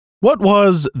What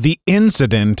was the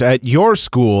incident at your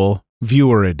school,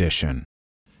 Viewer Edition?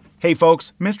 Hey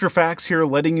folks, Mr. Fax here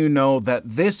letting you know that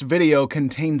this video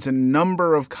contains a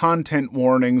number of content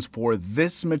warnings for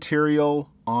this material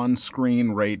on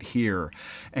screen right here.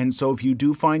 And so if you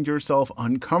do find yourself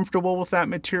uncomfortable with that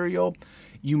material,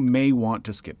 you may want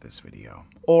to skip this video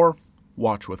or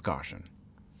watch with caution.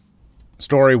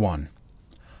 Story 1.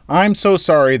 I'm so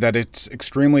sorry that it's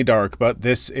extremely dark, but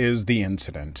this is the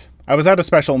incident. I was at a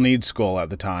special needs school at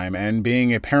the time, and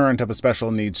being a parent of a special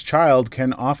needs child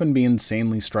can often be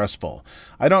insanely stressful.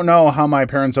 I don't know how my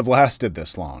parents have lasted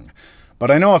this long, but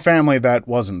I know a family that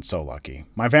wasn't so lucky.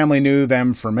 My family knew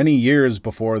them for many years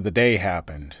before the day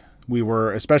happened. We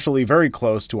were especially very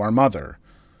close to our mother,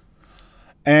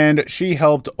 and she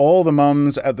helped all the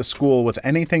mums at the school with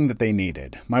anything that they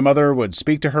needed. My mother would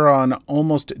speak to her on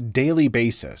almost daily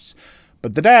basis.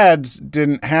 But the dads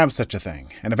didn't have such a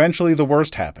thing, and eventually the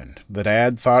worst happened. The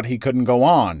dad thought he couldn't go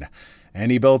on,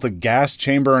 and he built a gas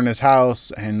chamber in his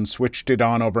house and switched it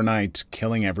on overnight,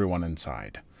 killing everyone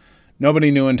inside. Nobody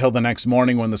knew until the next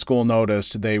morning when the school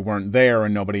noticed they weren't there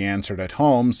and nobody answered at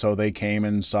home, so they came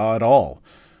and saw it all.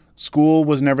 School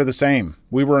was never the same.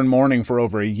 We were in mourning for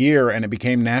over a year, and it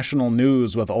became national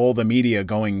news with all the media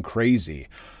going crazy.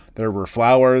 There were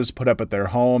flowers put up at their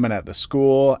home and at the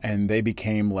school, and they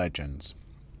became legends.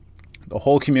 The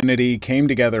whole community came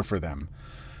together for them.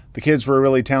 The kids were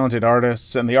really talented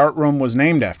artists, and the art room was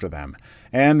named after them.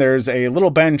 And there's a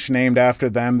little bench named after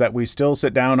them that we still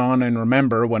sit down on and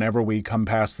remember whenever we come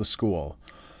past the school.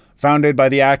 Founded by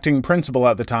the acting principal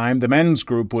at the time, the men's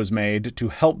group was made to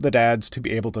help the dads to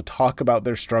be able to talk about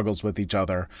their struggles with each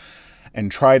other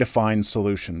and try to find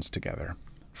solutions together.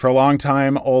 For a long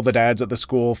time, all the dads at the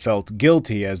school felt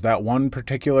guilty as that one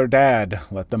particular dad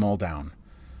let them all down.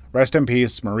 Rest in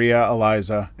peace, Maria,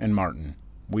 Eliza, and Martin.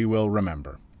 We will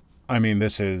remember. I mean,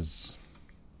 this is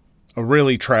a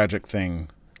really tragic thing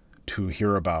to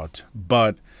hear about,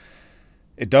 but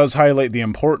it does highlight the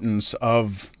importance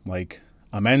of, like,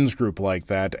 a men's group like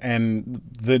that and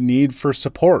the need for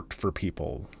support for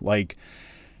people.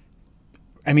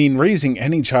 I mean, raising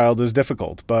any child is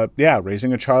difficult, but yeah,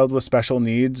 raising a child with special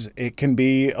needs, it can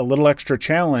be a little extra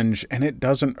challenge, and it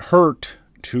doesn't hurt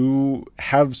to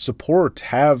have support,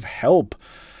 have help.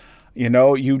 You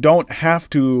know, you don't have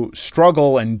to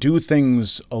struggle and do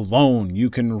things alone.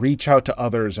 You can reach out to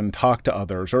others and talk to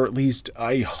others, or at least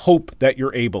I hope that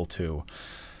you're able to.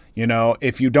 You know,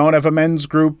 if you don't have a men's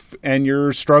group and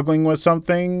you're struggling with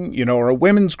something, you know, or a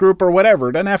women's group or whatever,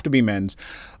 it doesn't have to be men's.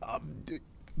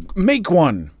 Make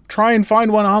one. Try and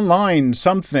find one online,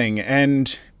 something.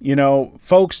 And, you know,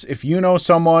 folks, if you know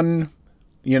someone,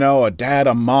 you know, a dad,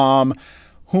 a mom,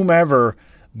 whomever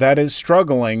that is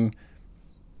struggling,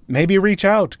 maybe reach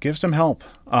out, give some help.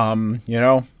 You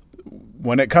know,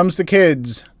 when it comes to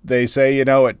kids, they say, you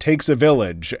know, it takes a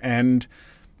village, and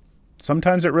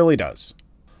sometimes it really does.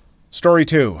 Story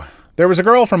 2. There was a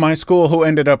girl from my school who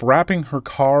ended up wrapping her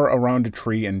car around a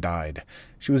tree and died.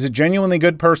 She was a genuinely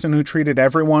good person who treated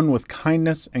everyone with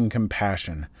kindness and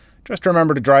compassion. Just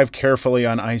remember to drive carefully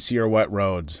on icy or wet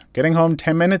roads. Getting home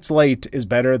 10 minutes late is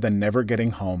better than never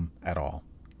getting home at all.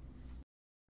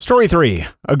 Story 3.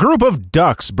 A group of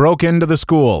ducks broke into the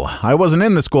school. I wasn't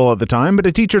in the school at the time, but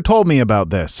a teacher told me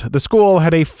about this. The school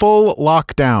had a full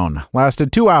lockdown.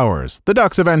 Lasted 2 hours. The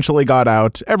ducks eventually got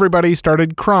out. Everybody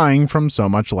started crying from so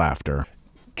much laughter.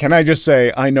 Can I just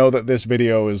say, I know that this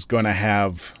video is going to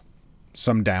have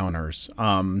some downers.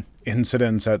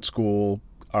 Incidents at school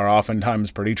are oftentimes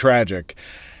pretty tragic.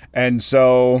 And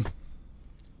so,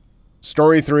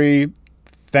 story 3,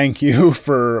 thank you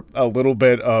for a little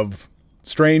bit of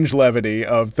strange levity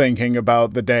of thinking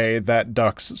about the day that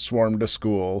ducks swarmed a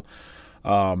school.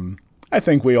 I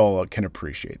think we all can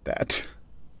appreciate that.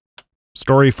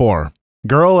 Story 4.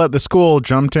 Girl at the school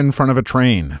jumped in front of a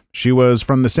train. She was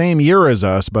from the same year as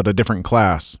us, but a different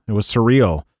class. It was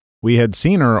surreal. We had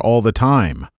seen her all the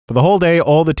time. For the whole day,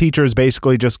 all the teachers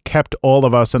basically just kept all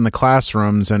of us in the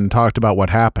classrooms and talked about what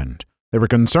happened. They were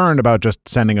concerned about just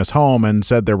sending us home and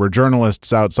said there were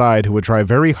journalists outside who would try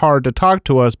very hard to talk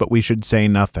to us, but we should say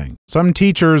nothing. Some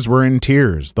teachers were in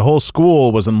tears. The whole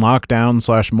school was in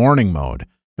lockdown/mourning mode.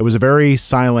 It was a very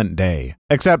silent day,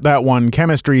 except that one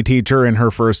chemistry teacher in her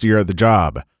first year at the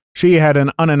job. She had an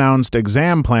unannounced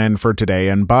exam planned for today,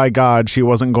 and by God, she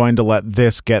wasn't going to let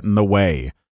this get in the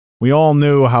way. We all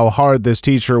knew how hard this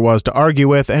teacher was to argue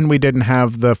with, and we didn't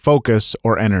have the focus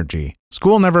or energy.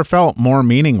 School never felt more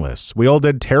meaningless. We all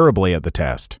did terribly at the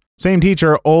test. Same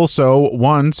teacher also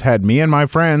once had me and my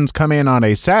friends come in on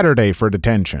a Saturday for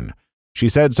detention. She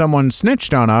said someone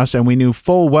snitched on us, and we knew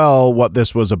full well what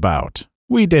this was about.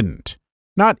 We didn't.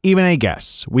 Not even a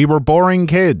guess. We were boring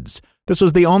kids. This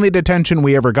was the only detention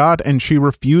we ever got, and she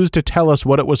refused to tell us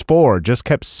what it was for, just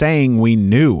kept saying we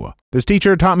knew. This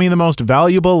teacher taught me the most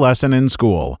valuable lesson in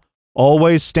school.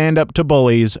 Always stand up to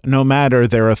bullies, no matter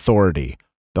their authority.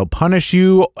 They'll punish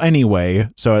you anyway,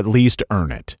 so at least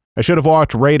earn it. I should have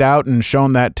walked right out and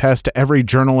shown that test to every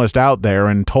journalist out there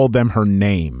and told them her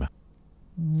name.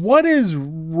 What is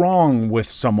wrong with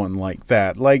someone like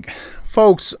that? Like,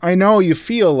 folks, I know you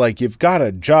feel like you've got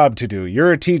a job to do.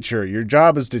 You're a teacher. Your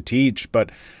job is to teach, but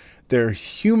they're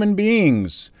human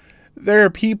beings. There are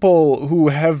people who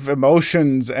have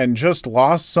emotions and just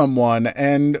lost someone,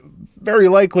 and very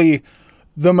likely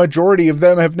the majority of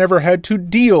them have never had to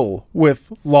deal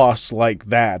with loss like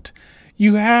that.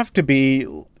 You have to be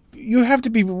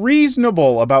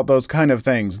reasonable about those kind of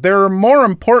things. There are more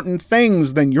important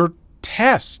things than your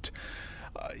test.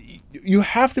 You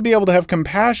have to be able to have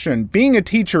compassion. Being a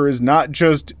teacher is not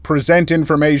just present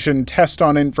information, test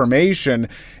on information.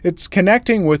 It's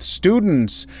connecting with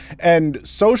students and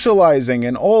socializing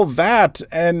and all that.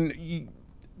 And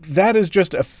that is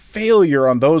just a failure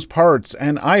on those parts.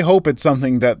 And I hope it's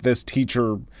something that this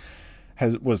teacher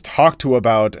was talked to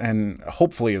about and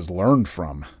hopefully has learned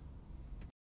from.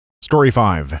 Story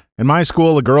 5. In my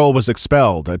school, a girl was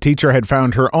expelled. A teacher had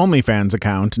found her OnlyFans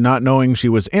account, not knowing she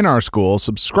was in our school,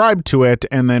 subscribed to it,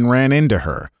 and then ran into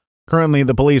her. Currently,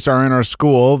 the police are in our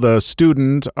school. The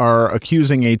student are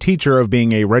accusing a teacher of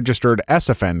being a registered S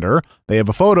offender. They have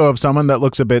a photo of someone that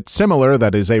looks a bit similar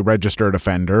that is a registered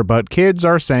offender, but kids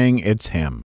are saying it's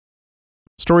him.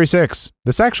 Story 6.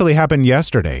 This actually happened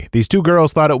yesterday. These two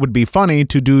girls thought it would be funny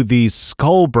to do the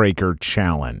Skull Breaker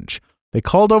challenge. They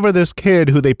called over this kid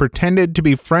who they pretended to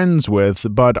be friends with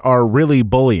but are really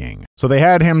bullying. So they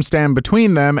had him stand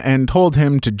between them and told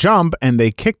him to jump, and they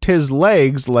kicked his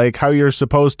legs like how you're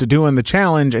supposed to do in the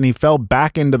challenge, and he fell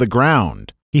back into the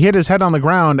ground. He hit his head on the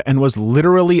ground and was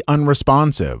literally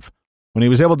unresponsive. When he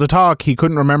was able to talk, he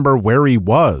couldn't remember where he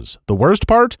was. The worst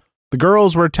part? The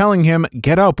girls were telling him,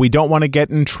 "Get up, we don't want to get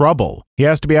in trouble." He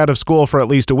has to be out of school for at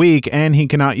least a week, and he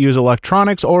cannot use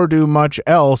electronics or do much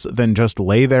else than just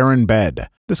lay there in bed.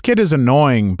 This kid is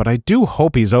annoying, but I do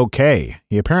hope he's okay.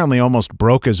 He apparently almost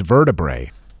broke his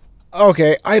vertebrae.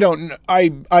 Okay,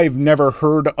 I've never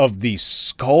heard of the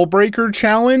Skull Breaker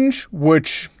challenge,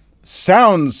 which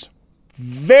sounds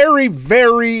very,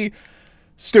 very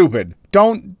stupid.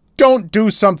 Don't do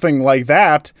something like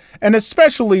that, and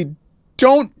especially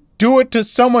don't do it to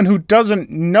someone who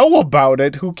doesn't know about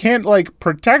it, who can't, like,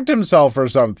 protect himself or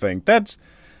something. That's,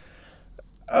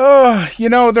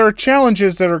 there are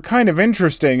challenges that are kind of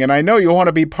interesting, and I know you want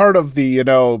to be part of the,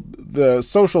 the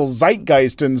social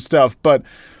zeitgeist and stuff, but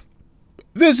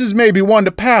this is maybe one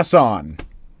to pass on.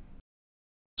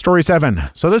 Story 7.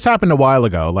 So this happened a while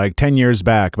ago, like 10 years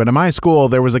back, but in my school,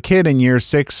 there was a kid in year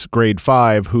 6, grade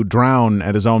 5, who drowned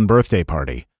at his own birthday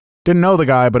party. Didn't know the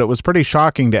guy, but it was pretty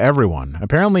shocking to everyone.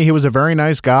 Apparently, he was a very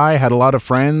nice guy, had a lot of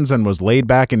friends, and was laid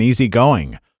back and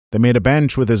easygoing. They made a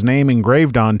bench with his name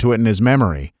engraved onto it in his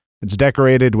memory. It's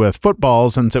decorated with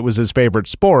football since it was his favorite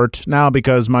sport. Now,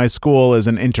 because my school is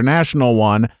an international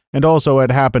one, and also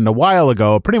it happened a while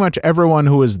ago, pretty much everyone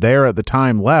who was there at the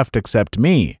time left except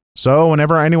me. So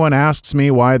whenever anyone asks me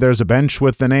why there's a bench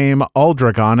with the name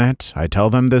Aldrich on it, I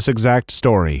tell them this exact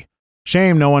story.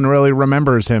 Shame no one really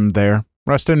remembers him there.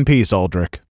 Rest in peace,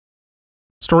 Aldrich.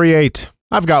 Story 8.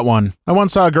 I've got one. I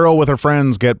once saw a girl with her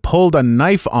friends get pulled a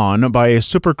knife on by a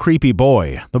super creepy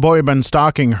boy. The boy had been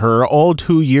stalking her all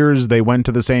 2 years they went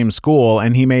to the same school,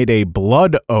 and he made a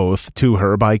blood oath to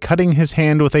her by cutting his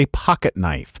hand with a pocket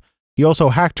knife. He also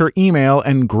hacked her email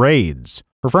and grades.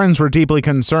 Her friends were deeply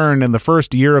concerned. In the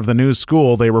first year of the new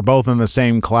school, they were both in the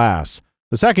same class.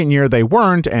 The second year they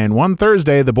weren't, and one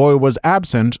Thursday the boy was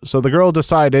absent, so the girl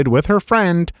decided with her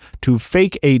friend to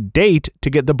fake a date to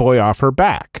get the boy off her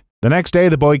back. The next day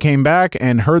the boy came back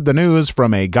and heard the news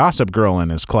from a gossip girl in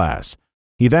his class.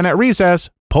 He then at recess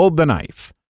pulled the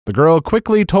knife. The girl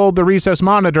quickly told the recess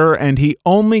monitor, and he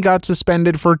only got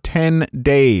suspended for 10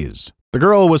 days. The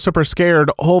girl was super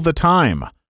scared all the time.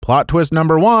 Plot twist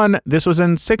number 1, this was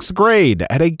in 6th grade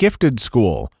at a gifted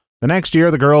school. The next year,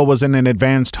 the girl was in an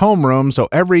advanced homeroom, so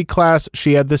every class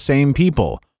she had the same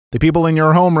people. The people in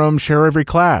your homeroom share every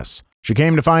class. She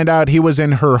came to find out he was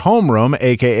in her homeroom,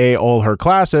 aka all her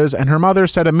classes, and her mother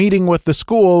set a meeting with the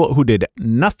school who did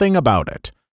nothing about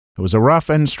it. It was a rough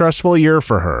and stressful year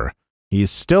for her.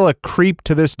 He's still a creep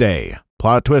to this day.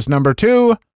 Plot twist number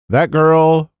 2, that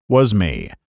girl was me.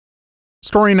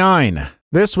 Story 9.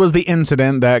 This was the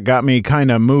incident that got me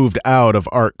kinda moved out of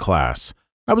art class.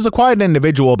 I was a quiet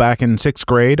individual back in 6th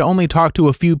grade, only talked to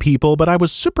a few people, but I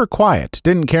was super quiet,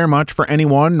 didn't care much for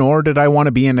anyone, nor did I want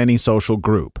to be in any social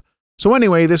group. So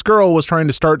anyway, this girl was trying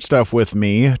to start stuff with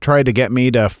me, tried to get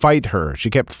me to fight her. She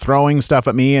kept throwing stuff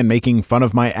at me and making fun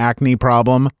of my acne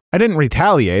problem. I didn't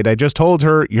retaliate, I just told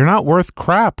her, "You're not worth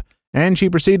crap." And she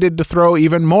proceeded to throw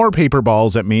even more paper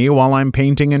balls at me while I'm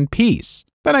painting in peace.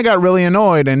 Then I got really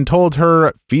annoyed and told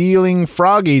her, "Feeling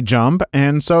froggy jump,"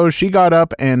 and so she got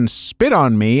up and spit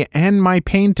on me and my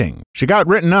painting. She got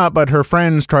written up, but her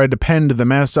friends tried to pin the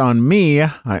mess on me,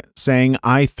 saying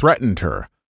I threatened her.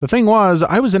 The thing was,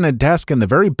 I was in a desk in the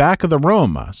very back of the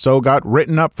room, so got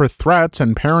written up for threats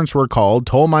and parents were called,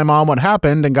 told my mom what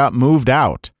happened, and got moved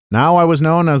out. Now I was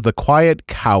known as the quiet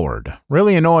coward.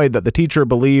 Really annoyed that the teacher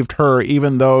believed her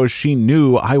even though she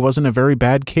knew I wasn't a very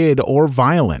bad kid or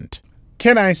violent.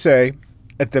 Can I say,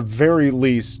 at the very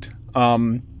least,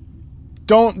 don't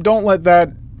let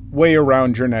that weigh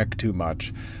around your neck too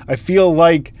much. I feel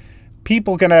like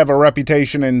people can have a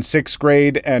reputation in 6th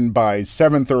grade, and by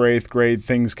 7th or 8th grade,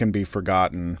 things can be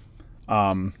forgotten.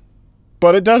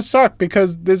 But it does suck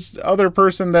because this other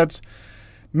person that's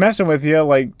messing with you,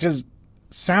 like, just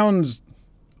sounds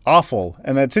awful.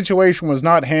 And that situation was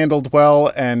not handled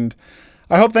well, and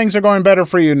I hope things are going better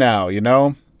for you now, you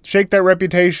know? Shake that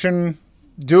reputation,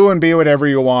 do and be whatever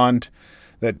you want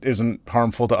that isn't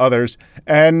harmful to others,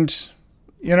 and,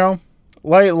 you know,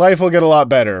 life will get a lot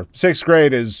better. 6th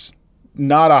grade is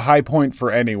not a high point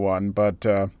for anyone, but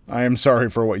I am sorry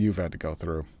for what you've had to go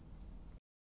through.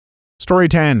 Story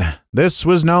 10. This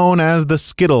was known as the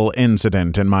Skittle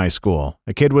incident in my school.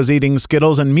 A kid was eating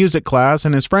Skittles in music class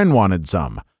and his friend wanted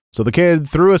some. So the kid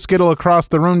threw a Skittle across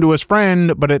the room to his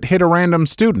friend, but it hit a random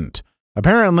student.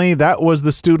 Apparently, that was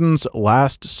the student's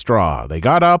last straw. They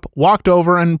got up, walked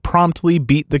over, and promptly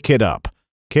beat the kid up.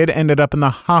 Kid ended up in the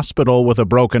hospital with a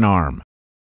broken arm.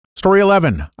 Story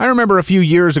 11. I remember a few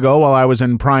years ago while I was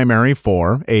in primary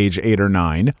 4, age 8 or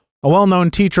 9, a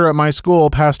well-known teacher at my school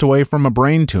passed away from a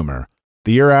brain tumor.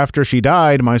 The year after she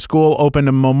died, my school opened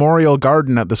a memorial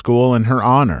garden at the school in her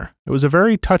honor. It was a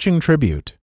very touching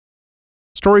tribute.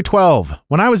 Story 12.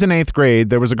 When I was in 8th grade,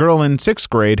 there was a girl in 6th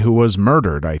grade who was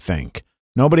murdered, I think.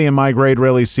 Nobody in my grade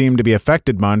really seemed to be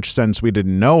affected much since we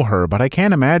didn't know her, but I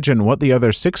can't imagine what the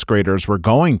other 6th graders were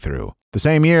going through. The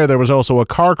same year, there was also a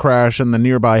car crash in the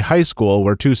nearby high school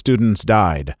where 2 students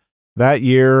died. That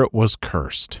year was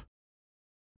cursed.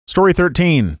 Story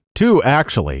 13. 2,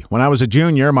 actually. When I was a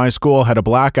junior, my school had a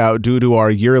blackout due to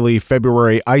our yearly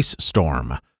February ice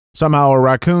storm. Somehow a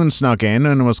raccoon snuck in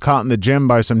and was caught in the gym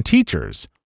by some teachers.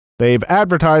 They've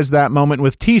advertised that moment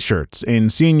with t-shirts. In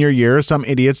senior year, some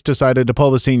idiots decided to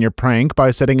pull the senior prank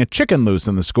by setting a chicken loose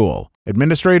in the school.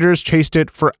 Administrators chased it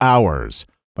for hours.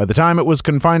 By the time it was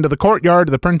confined to the courtyard,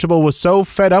 the principal was so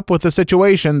fed up with the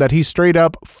situation that he straight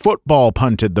up football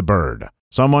punted the bird.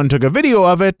 Someone took a video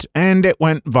of it, and it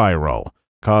went viral.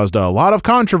 Caused a lot of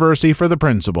controversy for the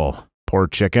principal. Poor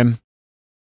chicken.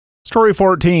 Story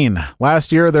 14.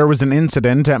 Last year, there was an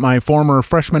incident at my former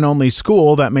freshman-only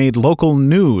school that made local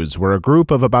news where a group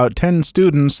of about 10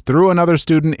 students threw another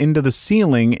student into the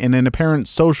ceiling in an apparent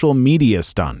social media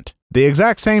stunt. The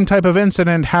exact same type of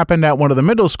incident happened at one of the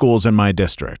middle schools in my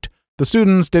district. The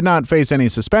students did not face any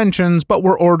suspensions, but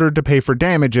were ordered to pay for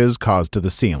damages caused to the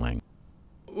ceiling.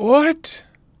 What?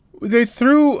 They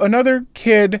threw another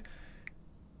kid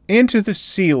into the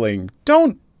ceiling.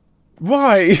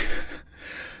 Why?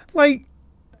 Like,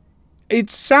 it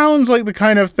sounds like the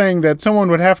kind of thing that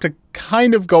someone would have to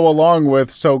kind of go along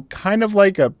with, so kind of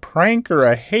like a prank or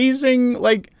a hazing,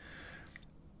 like,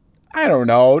 I don't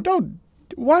know,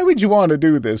 why would you want to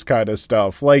do this kind of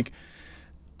stuff? Like,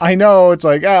 I know it's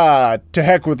like, to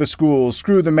heck with the school,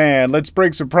 screw the man, let's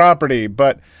break some property,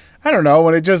 but I don't know,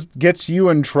 when it just gets you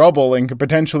in trouble and could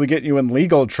potentially get you in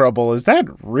legal trouble, is that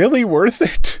really worth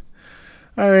it?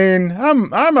 I mean,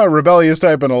 I'm a rebellious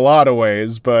type in a lot of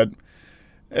ways, but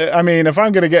I mean, if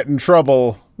I'm going to get in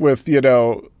trouble with,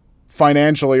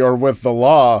 financially or with the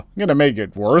law, I'm going to make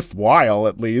it worthwhile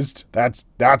at least. That's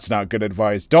not good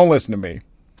advice. Don't listen to me.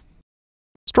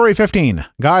 Story 15.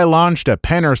 Guy launched a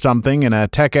pen or something in a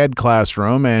tech ed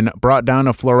classroom and brought down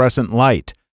a fluorescent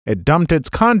light. It dumped its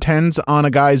contents on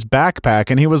a guy's backpack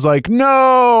and he was like,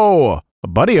 "No!" A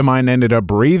buddy of mine ended up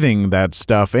breathing that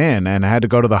stuff in and had to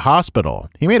go to the hospital.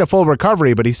 He made a full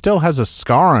recovery, but he still has a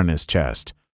scar on his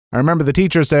chest. I remember the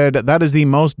teacher said, "That is the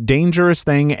most dangerous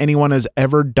thing anyone has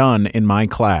ever done in my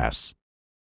class."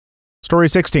 Story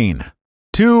 16.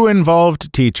 2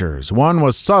 involved teachers. One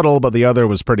was subtle, but the other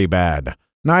was pretty bad.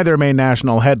 Neither made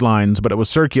national headlines, but it was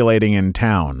circulating in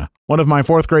town. One of my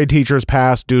 4th grade teachers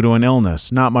passed due to an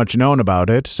illness, not much known about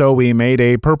it, so we made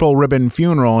a purple ribbon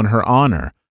funeral in her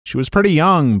honor. She was pretty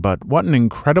young, but what an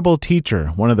incredible teacher,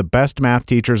 one of the best math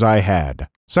teachers I had.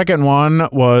 Second one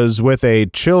was with a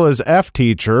chill as F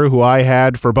teacher who I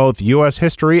had for both U.S.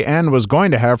 history and was going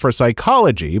to have for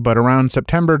psychology, but around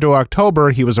September to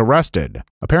October he was arrested.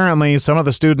 Apparently, some of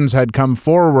the students had come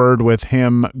forward with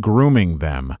him grooming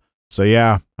them. So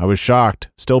yeah, I was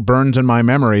shocked. Still burns in my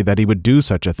memory that he would do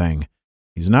such a thing.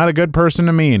 He's not a good person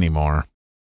to me anymore.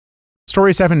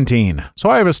 Story 17. So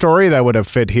I have a story that would have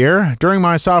fit here. During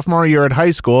my sophomore year at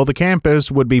high school, the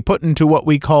campus would be put into what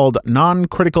we called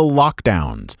non-critical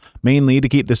lockdowns, mainly to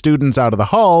keep the students out of the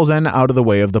halls and out of the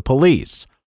way of the police.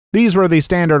 These were the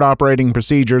standard operating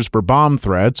procedures for bomb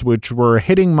threats, which were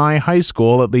hitting my high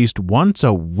school at least once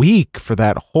a week for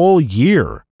that whole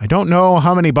year. I don't know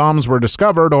how many bombs were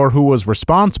discovered or who was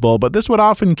responsible, but this would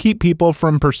often keep people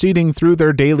from proceeding through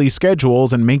their daily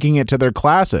schedules and making it to their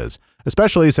classes,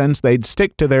 especially since they'd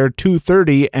stick to their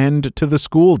 2:30 end to the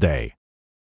school day.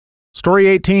 Story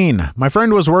 18. My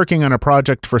friend was working on a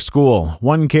project for school.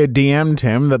 One kid DM'd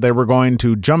him that they were going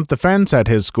to jump the fence at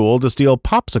his school to steal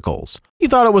popsicles. He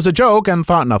thought it was a joke and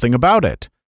thought nothing about it.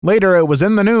 Later, it was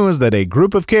in the news that a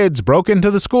group of kids broke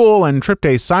into the school and tripped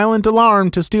a silent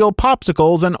alarm to steal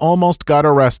popsicles and almost got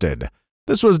arrested.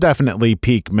 This was definitely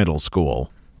peak middle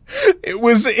school. It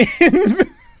was in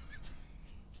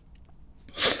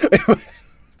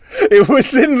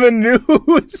the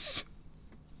news.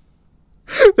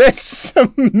 That's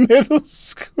some middle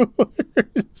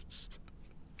schoolers.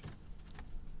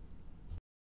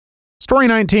 Story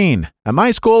 19. At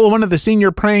my school, one of the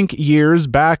senior prank years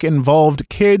back involved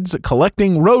kids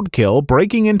collecting roadkill,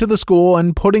 breaking into the school,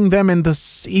 and putting them in the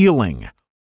ceiling.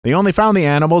 They only found the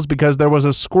animals because there was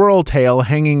a squirrel tail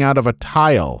hanging out of a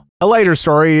tile. A lighter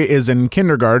story is in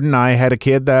kindergarten. I had a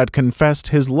kid that confessed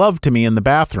his love to me in the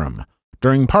bathroom.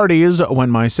 During parties,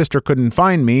 when my sister couldn't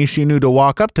find me, she knew to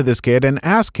walk up to this kid and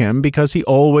ask him because he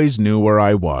always knew where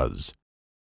I was.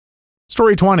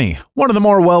 Story 20. One of the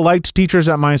more well-liked teachers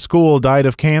at my school died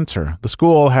of cancer. The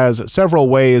school has several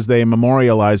ways they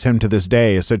memorialize him to this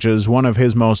day, such as one of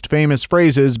his most famous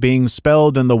phrases being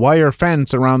spelled in the wire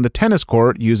fence around the tennis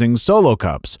court using solo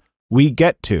cups, "We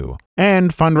get to,"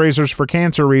 and fundraisers for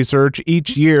cancer research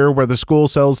each year where the school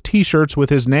sells t-shirts with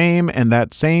his name and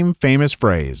that same famous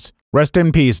phrase. Rest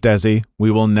in peace, Desi.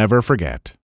 We will never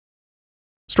forget.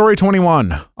 Story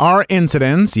 21. Our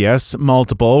incidents, yes,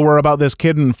 multiple, were about this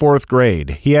kid in 4th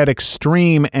grade. He had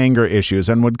extreme anger issues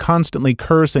and would constantly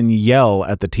curse and yell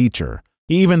at the teacher.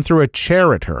 He even threw a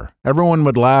chair at her. Everyone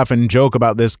would laugh and joke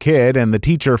about this kid and the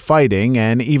teacher fighting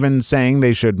and even saying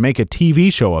they should make a TV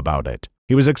show about it.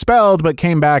 He was expelled but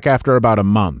came back after about a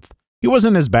month. He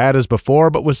wasn't as bad as before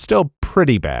but was still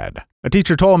pretty bad. A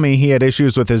teacher told me he had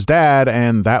issues with his dad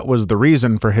and that was the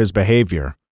reason for his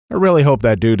behavior. I really hope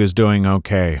that dude is doing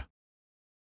okay.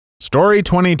 Story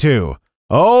 22.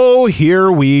 Oh,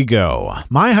 here we go.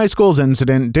 My high school's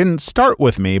incident didn't start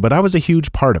with me, but I was a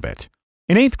huge part of it.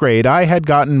 In 8th grade, I had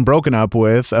gotten broken up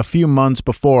with a few months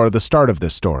before the start of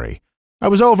this story. I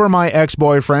was over my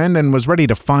ex-boyfriend and was ready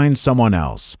to find someone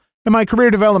else. In my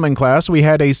career development class, we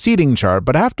had a seating chart,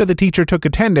 but after the teacher took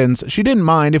attendance, she didn't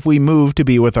mind if we moved to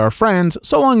be with our friends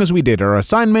so long as we did our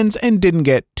assignments and didn't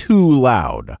get too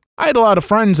loud. I had a lot of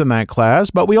friends in that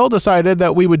class, but we all decided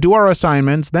that we would do our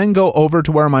assignments, then go over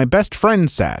to where my best friend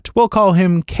sat. We'll call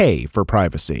him K for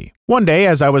privacy. One day,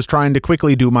 as I was trying to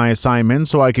quickly do my assignment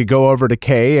so I could go over to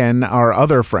K and our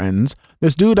other friends,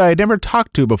 this dude I had never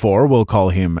talked to before, we'll call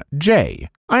him J.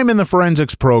 I'm in the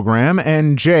forensics program,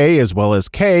 and J, as well as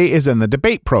K, is in the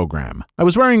debate program. I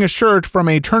was wearing a shirt from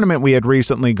a tournament we had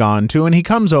recently gone to, and he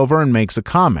comes over and makes a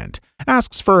comment,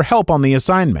 asks for help on the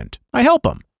assignment. I help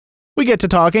him. We get to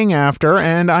talking after,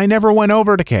 and I never went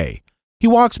over to K. He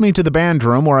walks me to the band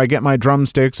room where I get my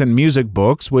drumsticks and music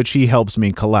books, which he helps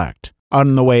me collect.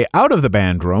 On the way out of the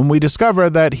band room, we discover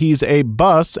that he's a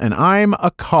bus and I'm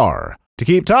a car. To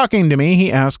keep talking to me,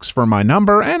 he asks for my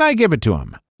number, and I give it to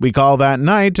him. We call that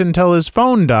night until his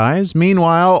phone dies.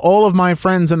 Meanwhile, all of my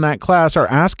friends in that class are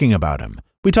asking about him.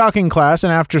 We talk in class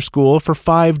and after school for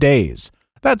 5 days.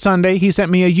 That Sunday, he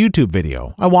sent me a YouTube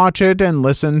video. I watch it and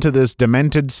listen to this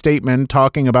demented statement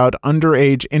talking about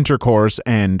underage intercourse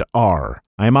and R.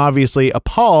 I am obviously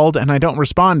appalled and I don't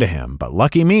respond to him, but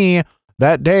lucky me,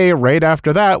 that day right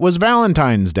after that was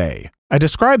Valentine's Day. I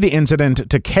describe the incident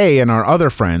to Kay and our other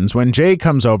friends when Jay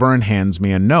comes over and hands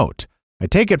me a note. I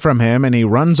take it from him and he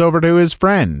runs over to his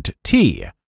friend, T.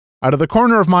 Out of the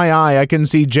corner of my eye, I can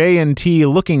see J and T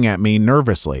looking at me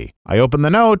nervously. I open the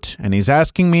note, and he's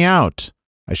asking me out.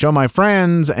 I show my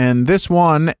friends, and this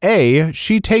one, A,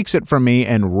 she takes it from me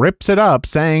and rips it up,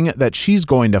 saying that she's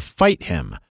going to fight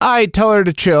him. I tell her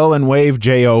to chill and wave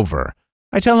J over.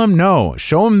 I tell him no,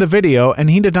 show him the video, and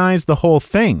he denies the whole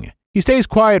thing. He stays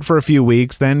quiet for a few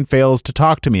weeks, then fails to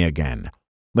talk to me again.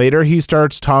 Later, he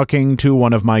starts talking to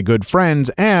one of my good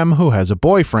friends, M, who has a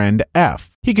boyfriend, F.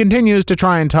 He continues to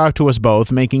try and talk to us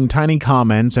both, making tiny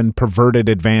comments and perverted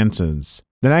advances.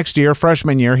 The next year,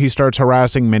 freshman year, he starts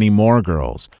harassing many more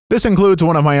girls. This includes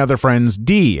one of my other friends,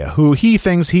 D, who he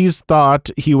thinks he's thought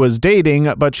he was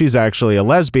dating, but she's actually a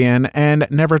lesbian and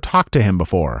never talked to him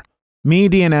before. Me,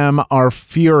 D, and M are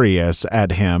furious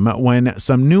at him when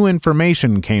some new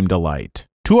information came to light.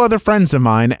 Two other friends of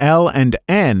mine, L and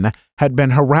N, had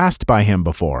been harassed by him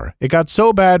before. It got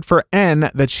so bad for N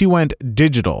that she went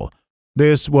digital.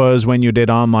 This was when you did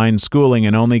online schooling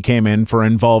and only came in for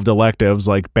involved electives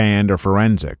like band or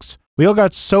forensics. We all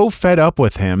got so fed up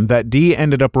with him that D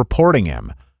ended up reporting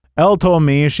him. L told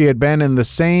me she had been in the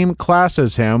same class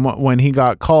as him when he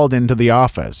got called into the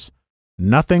office.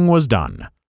 Nothing was done.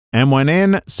 M went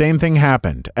in, same thing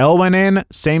happened. L went in,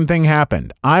 same thing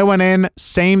happened. I went in,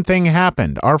 same thing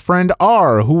happened. Our friend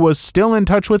R, who was still in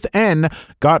touch with N,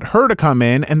 got her to come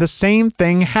in and the same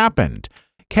thing happened.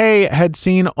 K had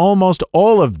seen almost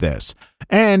all of this,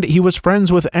 and he was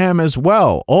friends with M as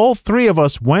well. All three of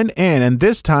us went in, and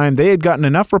this time they had gotten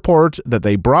enough reports that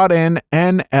they brought in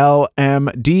N, L,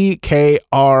 M, D, K,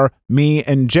 R, me,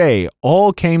 and J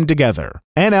all came together.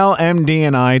 N, L, M, D,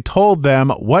 and I told them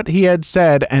what he had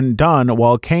said and done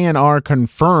while K and R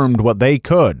confirmed what they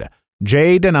could.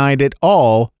 J denied it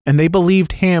all, and they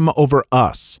believed him over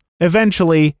us.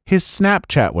 Eventually, his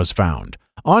Snapchat was found.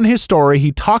 On his story,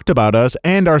 he talked about us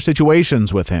and our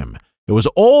situations with him. It was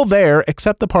all there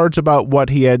except the parts about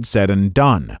what he had said and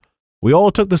done. We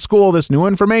all took to school this new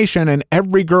information and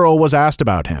every girl was asked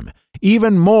about him.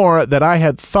 Even more that I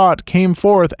had thought came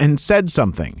forth and said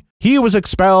something. He was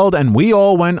expelled and we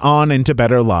all went on into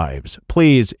better lives.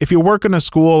 Please, if you work in a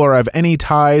school or have any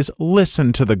ties,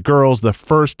 listen to the girls the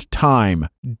first time.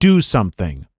 Do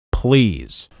something.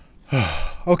 Please.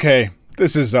 Okay,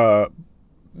 this is a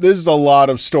lot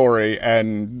of story,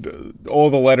 and all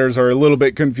the letters are a little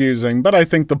bit confusing, but I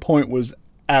think the point was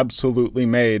absolutely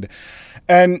made.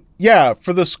 And yeah,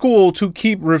 for the school to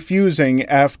keep refusing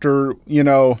after,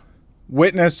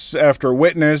 witness after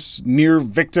witness, near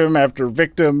victim after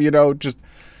victim, just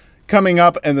coming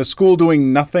up, and the school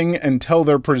doing nothing until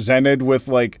they're presented with,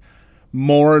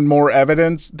 more and more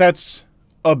evidence, that's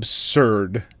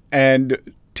absurd. And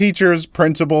teachers,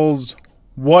 principals,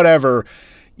 whatever,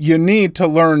 you need to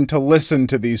learn to listen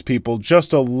to these people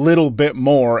just a little bit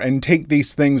more and take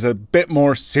these things a bit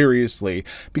more seriously.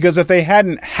 Because if they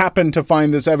hadn't happened to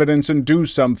find this evidence and do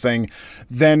something,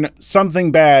 then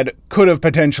something bad could have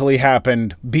potentially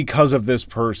happened because of this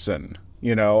person.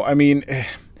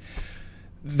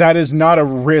 That is not a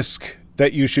risk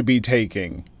that you should be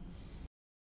taking.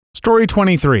 Story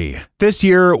 23. This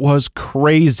year was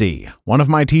crazy. One of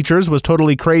my teachers was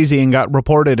totally crazy and got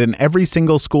reported in every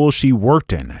single school she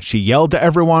worked in. She yelled to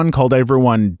everyone, called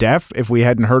everyone deaf if we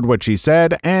hadn't heard what she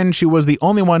said, and she was the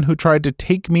only one who tried to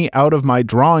take me out of my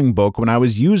drawing book when I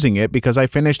was using it because I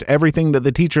finished everything that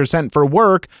the teacher sent for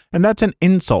work, and that's an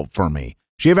insult for me.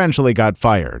 She eventually got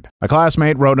fired. A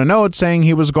classmate wrote a note saying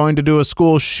he was going to do a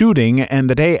school shooting, and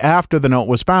the day after the note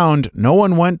was found, no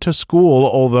one went to school,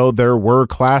 although there were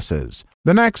classes.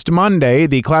 The next Monday,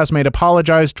 the classmate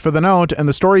apologized for the note, and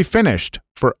the story finished.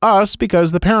 For us,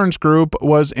 because the parents group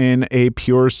was in a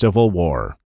pure civil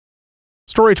war.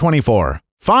 Story 24.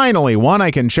 Finally, one I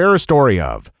can share a story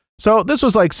of. So this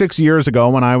was like 6 years ago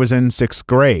when I was in 6th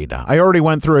grade. I already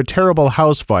went through a terrible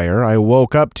house fire I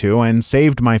woke up to and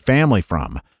saved my family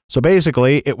from. So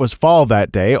basically, it was fall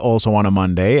that day, also on a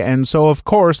Monday, and so of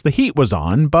course the heat was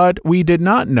on, but we did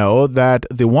not know that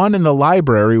the one in the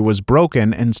library was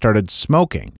broken and started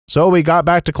smoking. So we got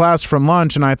back to class from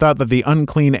lunch and I thought that the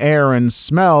unclean air and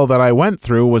smell that I went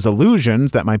through was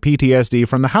illusions that my PTSD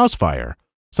from the house fire.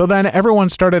 So then everyone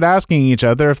started asking each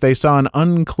other if they saw an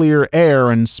unclear air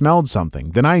and smelled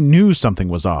something. Then I knew something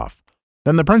was off.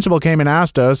 Then the principal came and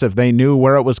asked us if they knew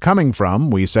where it was coming from.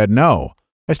 We said no.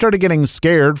 I started getting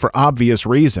scared for obvious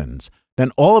reasons.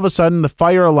 Then all of a sudden the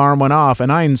fire alarm went off and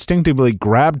I instinctively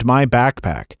grabbed my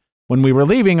backpack. When we were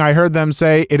leaving, I heard them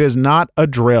say, "It is not a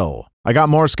drill." I got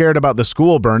more scared about the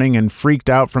school burning and freaked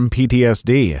out from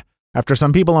PTSD. After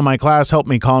some people in my class helped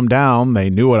me calm down, they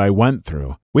knew what I went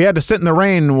through. We had to sit in the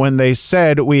rain when they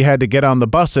said we had to get on the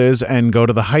buses and go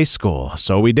to the high school,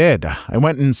 so we did. I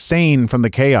went insane from the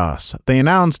chaos. They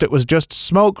announced it was just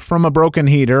smoke from a broken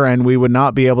heater and we would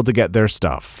not be able to get their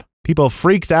stuff. People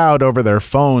freaked out over their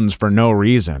phones for no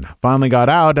reason. Finally got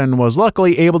out and was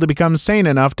luckily able to become sane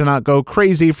enough to not go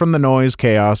crazy from the noise,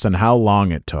 chaos, and how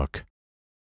long it took.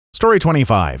 Story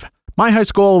 25. My high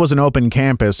school was an open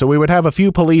campus, so we would have a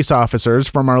few police officers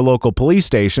from our local police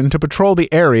station to patrol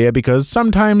the area because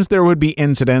sometimes there would be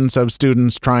incidents of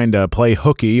students trying to play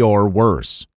hooky or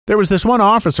worse. There was this one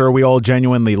officer we all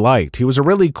genuinely liked. He was a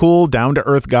really cool,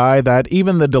 down-to-earth guy that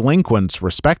even the delinquents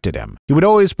respected him. He would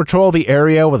always patrol the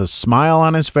area with a smile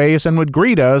on his face and would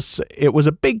greet us. It was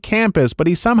a big campus, but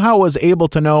he somehow was able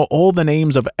to know all the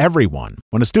names of everyone.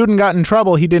 When a student got in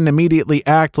trouble, he didn't immediately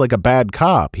act like a bad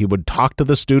cop. He would talk to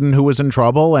the student who was in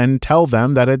trouble and tell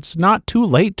them that it's not too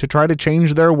late to try to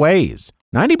change their ways.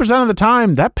 90% of the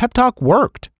time, that pep talk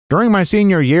worked. During my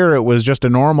senior year, it was just a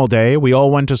normal day. We all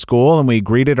went to school and we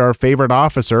greeted our favorite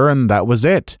officer, and that was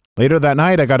it. Later that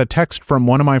night, I got a text from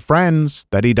one of my friends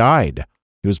that he died.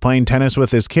 He was playing tennis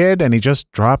with his kid and he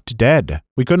just dropped dead.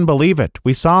 We couldn't believe it.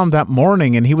 We saw him that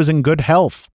morning and he was in good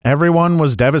health. Everyone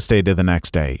was devastated the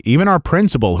next day. Even our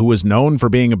principal, who was known for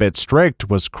being a bit strict,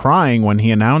 was crying when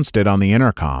he announced it on the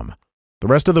intercom. The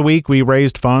rest of the week, we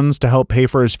raised funds to help pay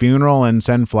for his funeral and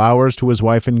send flowers to his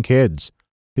wife and kids.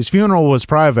 His funeral was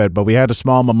private, but we had a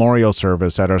small memorial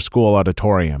service at our school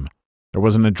auditorium. There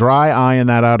wasn't a dry eye in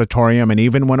that auditorium, and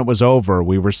even when it was over,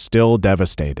 we were still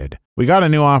devastated. We got a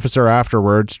new officer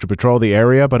afterwards to patrol the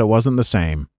area, but it wasn't the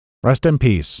same. Rest in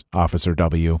peace, Officer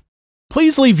W.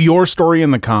 Please leave your story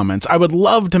in the comments. I would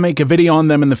love to make a video on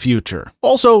them in the future.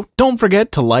 Also, don't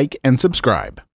forget to like and subscribe.